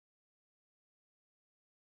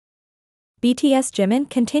BTS Jimin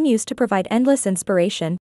continues to provide endless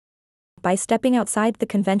inspiration by stepping outside the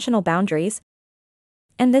conventional boundaries,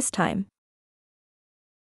 and this time,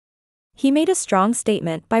 he made a strong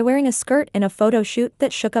statement by wearing a skirt in a photo shoot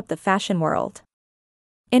that shook up the fashion world.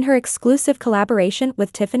 In her exclusive collaboration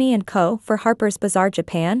with Tiffany & Co. for Harper's Bazaar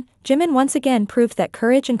Japan, Jimin once again proved that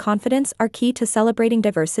courage and confidence are key to celebrating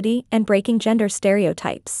diversity and breaking gender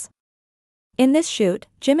stereotypes. In this shoot,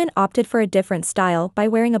 Jimin opted for a different style by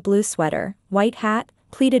wearing a blue sweater, white hat,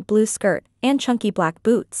 pleated blue skirt, and chunky black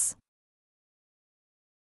boots.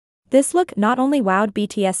 This look not only wowed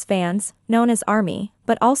BTS fans, known as ARMY,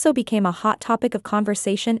 but also became a hot topic of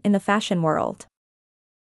conversation in the fashion world.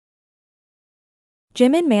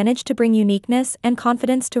 Jimin managed to bring uniqueness and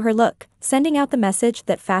confidence to her look, sending out the message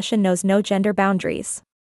that fashion knows no gender boundaries.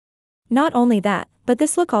 Not only that, but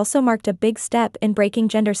this look also marked a big step in breaking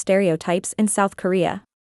gender stereotypes in South Korea.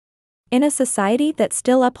 In a society that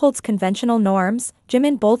still upholds conventional norms,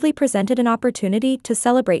 Jimin boldly presented an opportunity to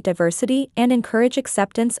celebrate diversity and encourage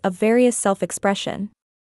acceptance of various self-expression.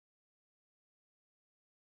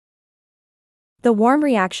 The warm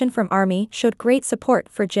reaction from ARMY showed great support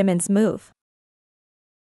for Jimin's move.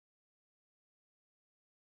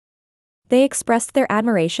 They expressed their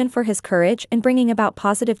admiration for his courage in bringing about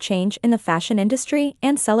positive change in the fashion industry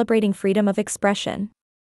and celebrating freedom of expression.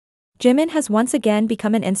 Jimin has once again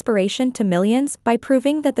become an inspiration to millions by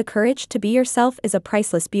proving that the courage to be yourself is a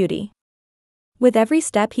priceless beauty. With every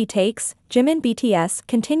step he takes, Jimin BTS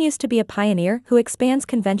continues to be a pioneer who expands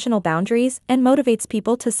conventional boundaries and motivates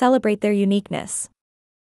people to celebrate their uniqueness.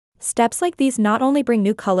 Steps like these not only bring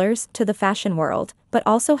new colors to the fashion world, but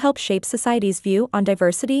also help shape society's view on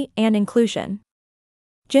diversity and inclusion.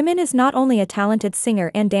 Jimin is not only a talented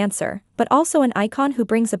singer and dancer, but also an icon who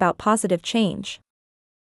brings about positive change.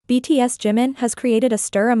 BTS Jimin has created a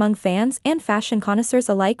stir among fans and fashion connoisseurs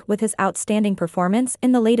alike with his outstanding performance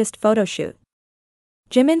in the latest photo shoot.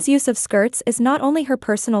 Jimin's use of skirts is not only her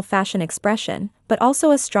personal fashion expression, but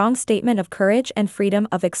also a strong statement of courage and freedom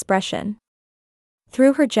of expression.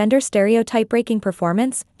 Through her gender stereotype-breaking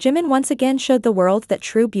performance, Jimin once again showed the world that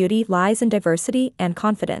true beauty lies in diversity and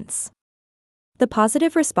confidence. The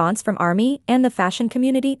positive response from ARMY and the fashion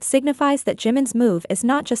community signifies that Jimin's move is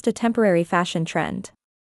not just a temporary fashion trend.